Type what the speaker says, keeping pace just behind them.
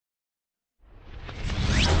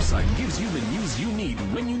Online gives you the news you need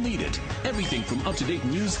when you need it. Everything from up-to-date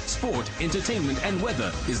news, sport, entertainment, and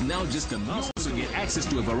weather is now just a mouse. You also get access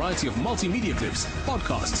to a variety of multimedia clips,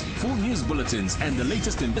 podcasts, full news bulletins, and the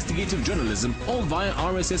latest investigative journalism, all via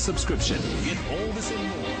RSS subscription. Get all this and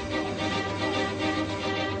more.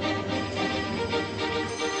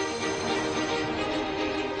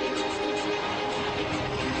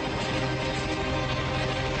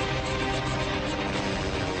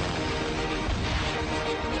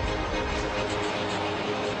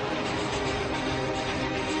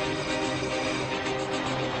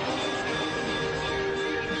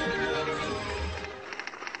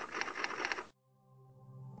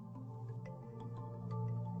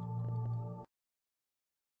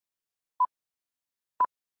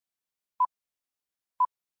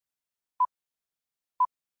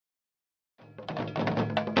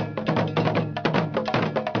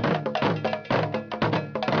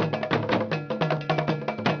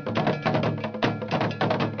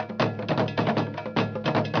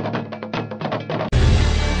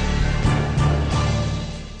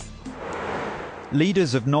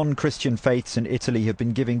 Leaders of non-Christian faiths in Italy have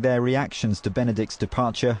been giving their reactions to Benedict's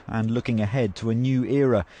departure and looking ahead to a new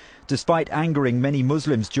era. Despite angering many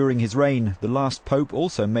Muslims during his reign, the last pope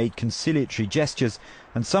also made conciliatory gestures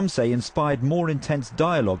and some say inspired more intense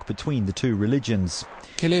dialogue between the two religions.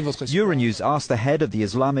 Euronews asked the head of the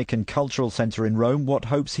Islamic and Cultural Centre in Rome what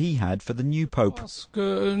hopes he had for the new pope.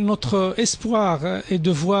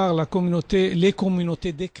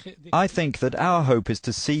 I think that our hope is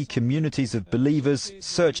to see communities of believers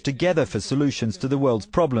search together for solutions to the world's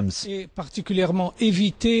problems, and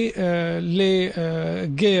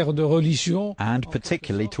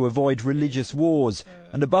particularly to avoid religious wars,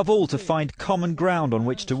 and above all to find common ground on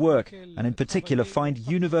which to work, and in particular find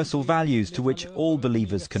universal values to which all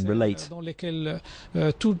believers can relate.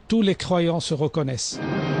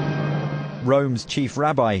 Rome's chief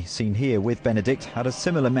rabbi, seen here with Benedict, had a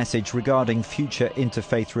similar message regarding future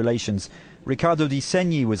interfaith relations. Riccardo Di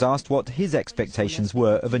Segni was asked what his expectations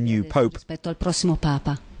were of a new pope.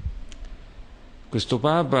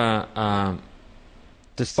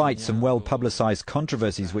 Despite some well-publicized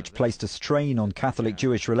controversies which placed a strain on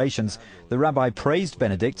Catholic-Jewish relations, the rabbi praised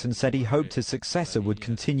Benedict and said he hoped his successor would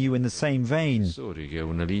continue in the same vein.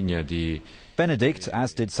 Benedict,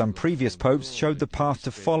 as did some previous popes, showed the path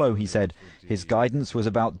to follow, he said. His guidance was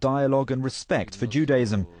about dialogue and respect for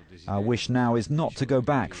Judaism. Our wish now is not to go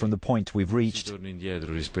back from the point we've reached.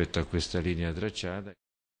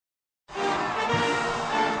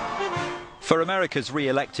 For America's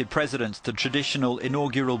re-elected president, the traditional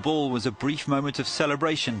inaugural ball was a brief moment of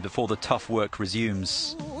celebration before the tough work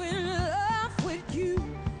resumes.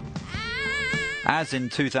 As in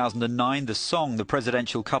 2009, the song the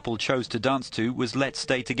presidential couple chose to dance to was Let's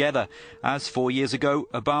Stay Together. As 4 years ago,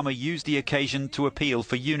 Obama used the occasion to appeal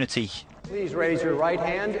for unity. Please raise your right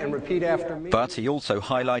hand and repeat after me. But he also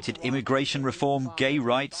highlighted immigration reform, gay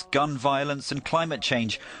rights, gun violence and climate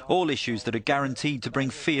change, all issues that are guaranteed to bring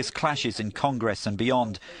fierce clashes in Congress and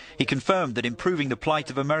beyond. He confirmed that improving the plight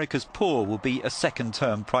of America's poor will be a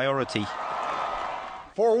second-term priority.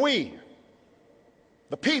 For we,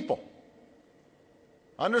 the people,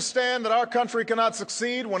 understand that our country cannot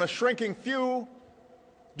succeed when a shrinking few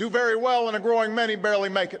do very well and a growing many barely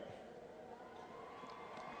make it.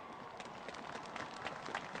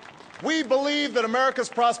 We believe that America's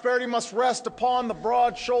prosperity must rest upon the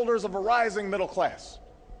broad shoulders of a rising middle class.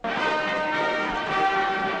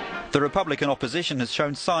 The Republican opposition has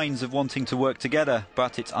shown signs of wanting to work together,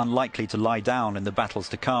 but it's unlikely to lie down in the battles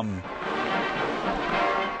to come.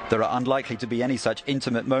 There are unlikely to be any such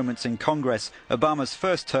intimate moments in Congress. Obama's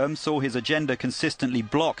first term saw his agenda consistently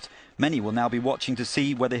blocked. Many will now be watching to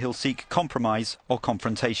see whether he'll seek compromise or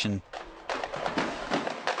confrontation.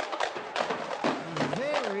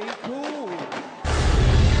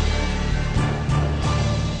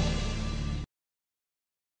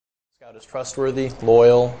 Is trustworthy,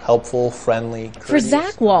 loyal, helpful, friendly, courteous. For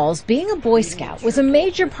Zach Walls, being a Boy Scout was a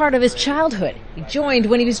major part of his childhood. He joined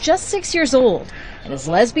when he was just 6 years old, and his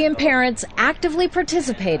lesbian parents actively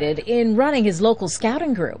participated in running his local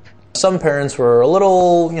scouting group. Some parents were a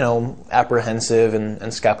little, apprehensive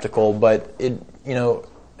and skeptical, but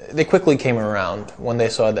they quickly came around when they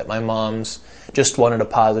saw that my mom's just wanted a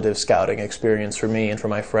positive scouting experience for me and for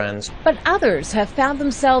my friends. But others have found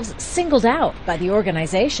themselves singled out by the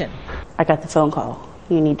organization. I got the phone call.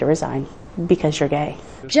 You need to resign because you're gay.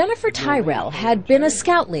 Jennifer Tyrell had been a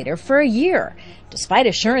scout leader for a year. Despite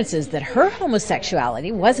assurances that her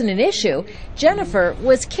homosexuality wasn't an issue, Jennifer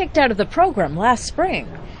was kicked out of the program last spring.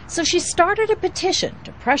 So she started a petition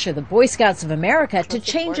to pressure the Boy Scouts of America to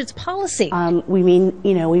change its policy. We mean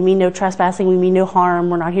no trespassing, we mean no harm,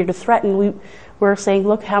 we're not here to threaten. We're saying,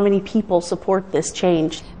 look how many people support this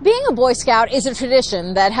change. Being a Boy Scout is a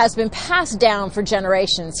tradition that has been passed down for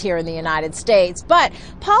generations here in the United States, but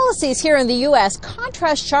policies here in the U.S.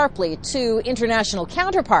 contrast sharply to international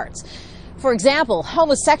counterparts. For example,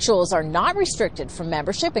 homosexuals are not restricted from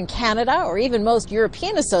membership in Canada or even most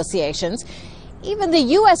European associations. Even the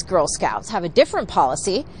U.S. Girl Scouts have a different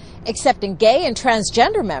policy, accepting gay and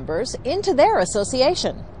transgender members into their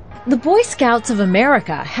association. The Boy Scouts of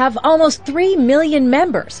America have almost 3 million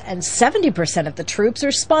members, and 70% of the troops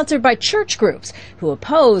are sponsored by church groups who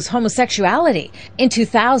oppose homosexuality. In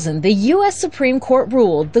 2000, the U.S. Supreme Court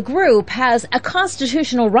ruled the group has a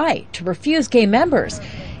constitutional right to refuse gay members.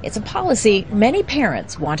 It's a policy many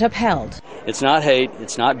parents want upheld. It's not hate,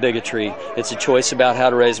 it's not bigotry, it's a choice about how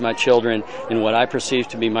to raise my children in what I perceive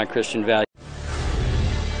to be my Christian values.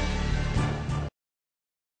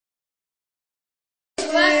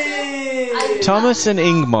 Thomas and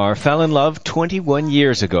Ingmar fell in love 21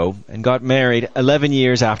 years ago and got married 11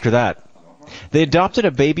 years after that. They adopted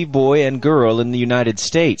a baby boy and girl in the United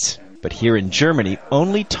States, but here in Germany,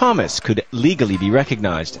 only Thomas could legally be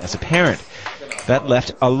recognized as a parent. That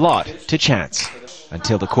left a lot to chance.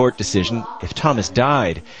 Until the court decision, if Thomas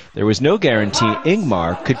died, there was no guarantee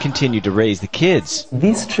Ingmar could continue to raise the kids.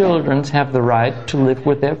 These children have the right to live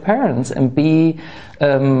with their parents and be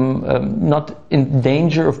not in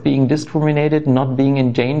danger of being discriminated, not being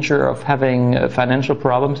in danger of having financial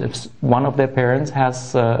problems if one of their parents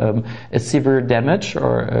has a severe damage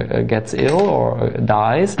or gets ill or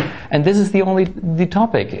dies. And this is the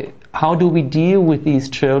topic. How do we deal with these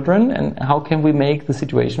children, and how can we make the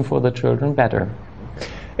situation for the children better?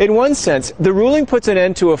 In one sense, the ruling puts an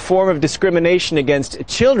end to a form of discrimination against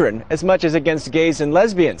children as much as against gays and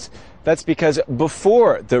lesbians. That's because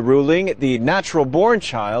before the ruling, the natural-born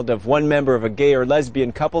child of one member of a gay or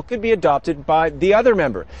lesbian couple could be adopted by the other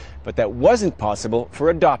member. But that wasn't possible for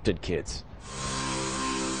adopted kids.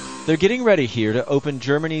 They're getting ready here to open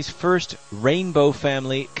Germany's first Rainbow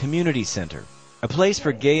Family Community Center, a place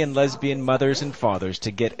for gay and lesbian mothers and fathers to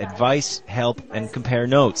get advice, help, and compare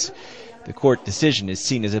notes. The court decision is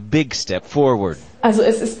seen as a big step forward. It's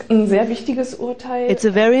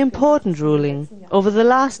a very important ruling. Over the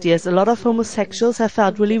last years, a lot of homosexuals have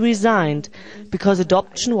felt really resigned because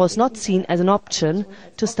adoption was not seen as an option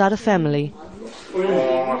to start a family.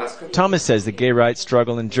 Thomas says the gay rights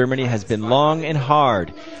struggle in Germany has been long and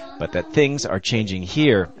hard, but that things are changing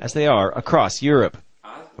here as they are across Europe.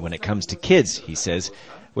 And when it comes to kids, he says,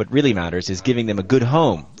 what really matters is giving them a good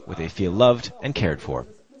home where they feel loved and cared for.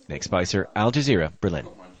 Nick Spicer, Al Jazeera, Berlin.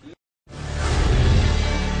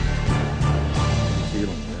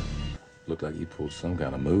 Looked like he pulled some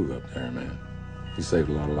kind of move up there, man. He saved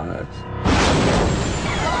a lot of lives.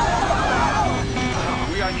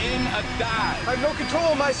 We are in a dive. I have no control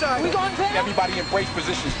on my side. We going down? Everybody embrace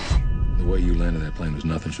positions. The way you landed that plane was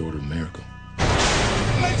nothing short of a miracle.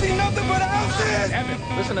 I see nothing but houses.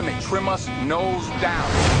 Evan, listen to me. Trim us nose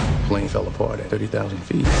down. The plane fell apart at 30,000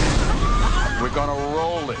 feet. We're gonna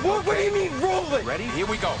roll it. What do you mean roll it? Ready? Here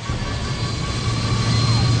we go.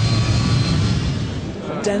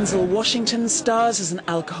 Denzel Washington stars as an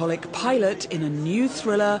alcoholic pilot in a new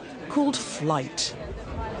thriller called Flight.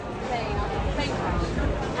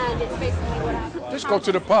 Just go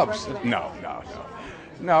to the pubs. No.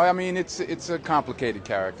 I mean, it's a complicated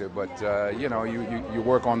character, but you know, you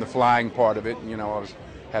work on the flying part of it. You know, I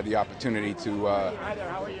had the opportunity to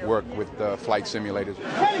work with flight simulators.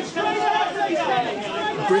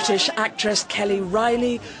 British actress Kelly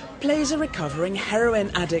Riley plays a recovering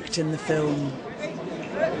heroin addict in the film.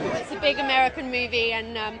 It's a big American movie,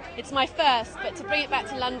 and it's my first, but to bring it back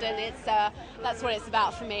to London, that's what it's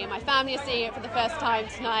about for me. My family is seeing it for the first time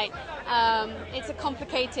tonight. It's a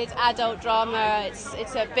complicated adult drama.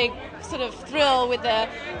 It's a big sort of thrill with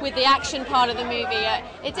the action part of the movie.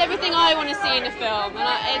 It's everything I want to see in a film,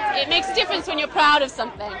 and it makes a difference when you're proud of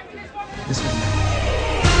something.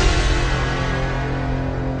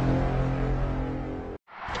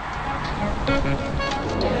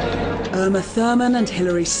 Uma Thurman and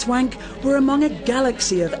Hilary Swank were among a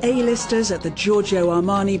galaxy of A-listers at the Giorgio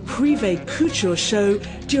Armani Privé Couture show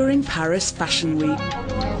during Paris Fashion Week.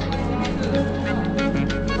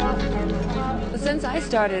 Since I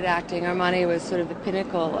started acting, Armani was sort of the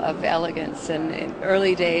pinnacle of elegance and in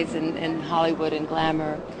early days in Hollywood and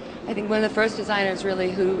glamour. I think one of the first designers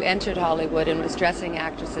really who entered Hollywood and was dressing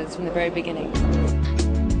actresses from the very beginning.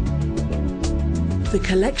 The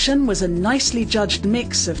collection was a nicely judged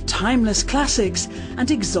mix of timeless classics and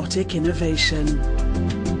exotic innovation.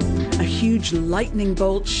 huge lightning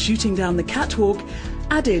bolt shooting down the catwalk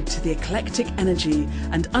added to the eclectic energy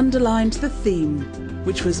and underlined the theme,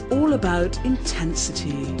 which was all about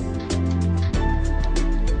intensity.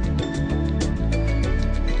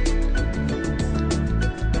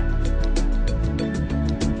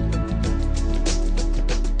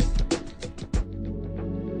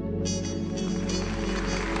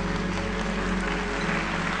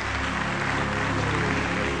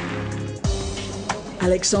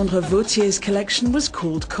 Alexandre Vautier's collection was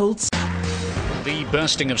called Cold. The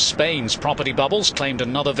bursting of Spain's property bubbles claimed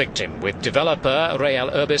another victim, with developer Real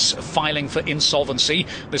Urbis filing for insolvency.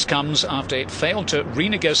 This comes after it failed to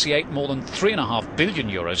renegotiate more than €3.5 billion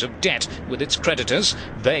of debt with its creditors.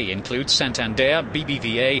 They include Santander,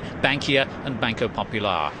 BBVA, Bankia and Banco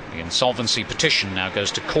Popular. The insolvency petition now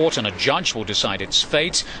goes to court and a judge will decide its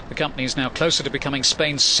fate. The company is now closer to becoming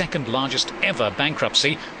Spain's second largest ever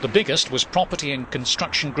bankruptcy. The biggest was property and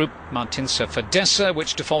construction group Martinsa Fedesa,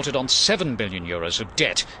 which defaulted on €7 billion of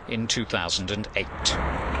debt in 2008.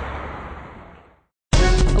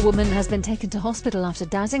 A woman has been taken to hospital after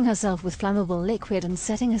dousing herself with flammable liquid and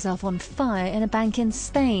setting herself on fire in a bank in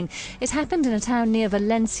Spain. It happened in a town near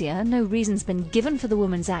Valencia. No reason's been given for the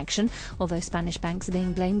woman's action, although Spanish banks are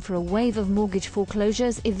being blamed for a wave of mortgage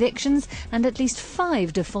foreclosures, evictions and at least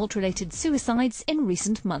 5 default-related suicides in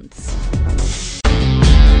recent months.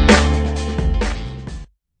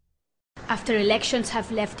 After elections have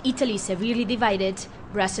left Italy severely divided,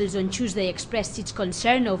 Brussels on Tuesday expressed its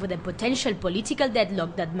concern over the potential political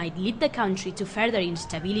deadlock that might lead the country to further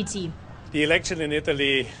instability. The election in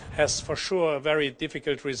Italy has for sure a very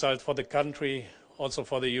difficult result for the country, also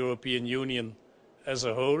for the European Union as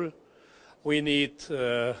a whole. We need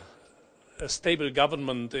a stable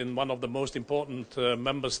government in one of the most important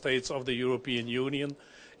member states of the European Union.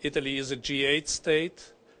 Italy is a G8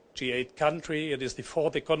 state, G8 country. It is the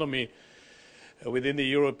fourth economy within the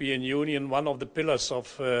European Union, one of the pillars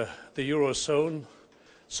of the Eurozone.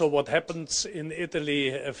 So what happens in Italy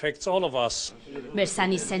affects all of us.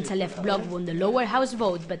 Bersani's centre-left bloc won the lower house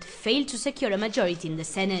vote but failed to secure a majority in the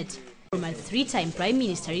Senate. Former 3-time Prime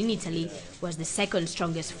Minister in Italy was the second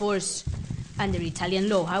strongest force. Under Italian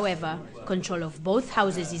law, however, control of both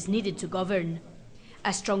houses is needed to govern.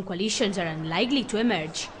 As strong coalitions are unlikely to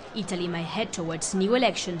emerge, Italy might head towards new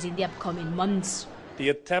elections in the upcoming months. The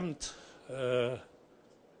attempt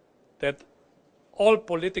that all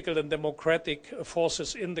political and democratic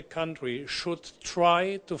forces in the country should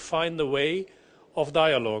try to find a way of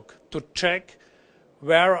dialogue, to check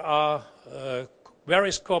where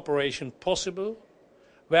is cooperation possible,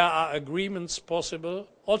 where are agreements possible,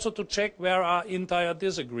 also to check where are entire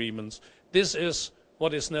disagreements. This is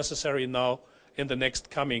what is necessary now in the next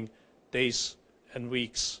coming days and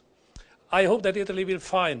weeks. I hope that Italy will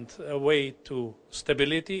find a way to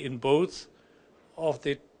stability in both of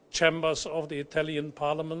the chambers of the Italian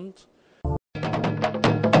parliament.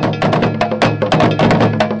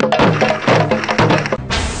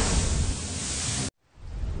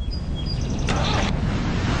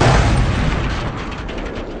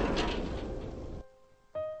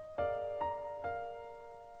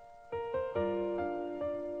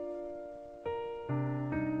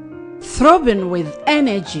 Throbbing with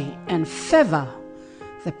energy and fervor,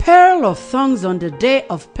 the pearl of songs on the day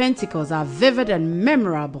of Pentecost are vivid and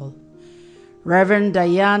memorable. Reverend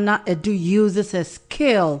Diana Edu uses her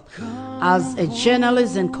skill as a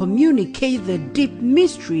journalist and communicates the deep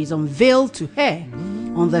mysteries unveiled to her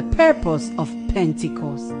on the purpose of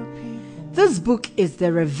Pentecost. This book is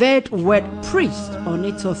the revered word preached on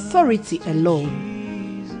its authority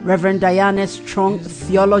alone. Reverend Diana's strong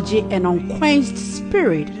theology and unquenched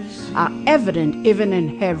spirit are evident even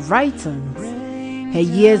in her writings. Her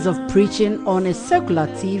years of preaching on a secular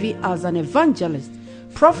TV as an evangelist,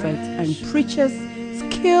 prophet, and preacher's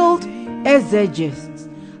skilled exegesis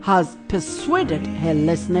has persuaded her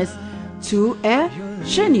listeners to a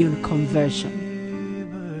genuine conversion.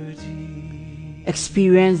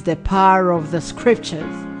 Experience the power of the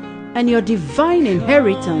scriptures and your divine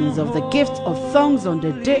inheritance of the gift of tongues on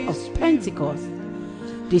the day of Pentecost.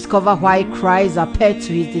 Discover why Christ appeared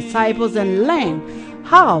to his disciples and learn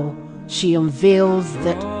how she unveils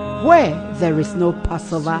that where there is no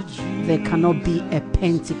Passover, there cannot be a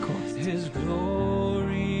Pentecost.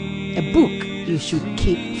 A book you should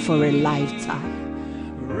keep for a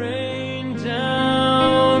lifetime. Rain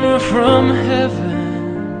down from heaven.